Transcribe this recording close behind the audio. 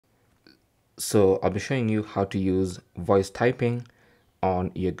So I'll be showing you how to use voice typing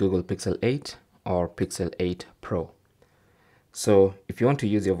on your Google Pixel 8 or Pixel 8 Pro. So if you want to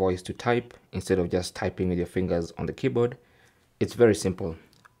use your voice to type instead of just typing with your fingers on the keyboard, it's very simple.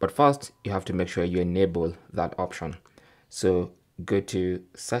 But first, you have to make sure you enable that option. So go to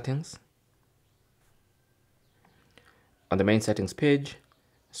Settings. On the main settings page,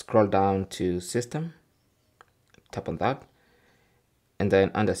 scroll down to System, tap on that, and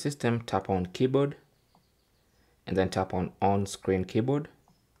then under System, tap on Keyboard, and then tap on On-Screen Keyboard,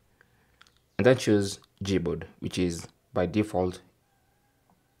 and then choose Gboard, which is by default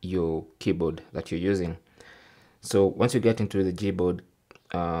your keyboard that you're using. So once you get into the Gboard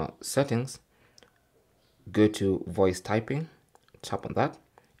settings, go to voice typing, tap on that,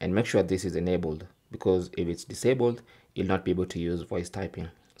 and make sure this is enabled, because if it's disabled, you'll not be able to use voice typing.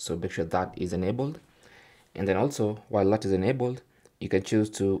 So make sure that is enabled. And then also, while that is enabled, you can choose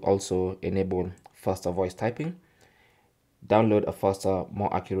to also enable faster voice typing. Download a faster,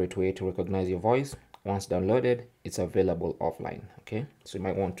 more accurate way to recognize your voice. Once downloaded, it's available offline. Okay, so you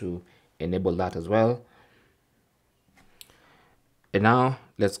might want to enable that as well. And now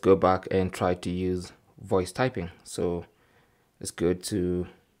let's go back and try to use voice typing. So let's go to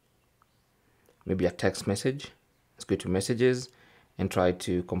maybe a text message. Let's go to messages and try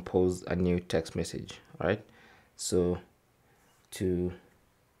to compose a new text message. All right, so to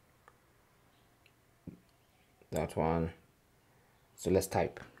that one, so let's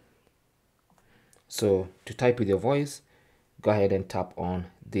type. So to type with your voice, go ahead and tap on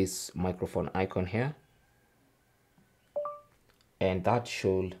this microphone icon here, and that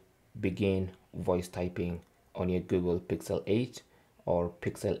should begin voice typing on your Google Pixel 8 or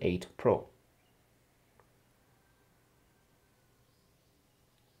Pixel 8 Pro.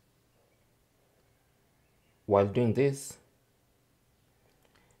 While doing this,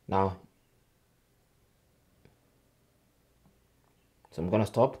 now, so I'm gonna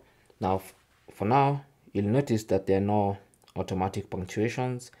stop. Now, for now, you'll notice that there are no automatic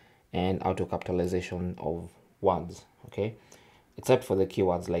punctuations and auto capitalization of words, okay, except for the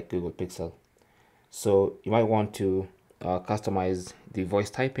keywords like Google Pixel. So you might want to customize the voice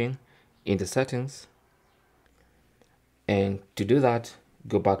typing in the settings. And to do that,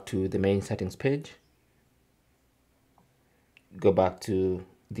 go back to the main settings page, go back to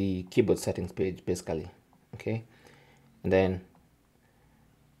the keyboard settings page basically, okay, and then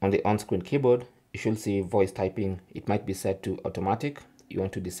on the on-screen keyboard you should see voice typing. It might be set to automatic. You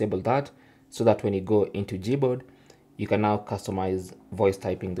want to disable that so that when you go into Gboard, you can now customize voice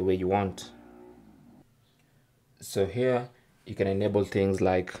typing the way you want. So here you can enable things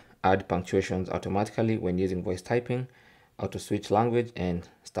like add punctuations automatically when using voice typing, auto switch language, and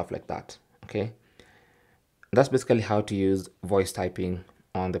stuff like that. Okay, that's basically how to use voice typing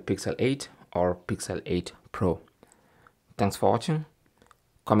on the Pixel 8 or Pixel 8 Pro. Thanks for watching.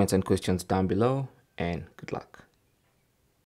 Comments and questions down below, and good luck.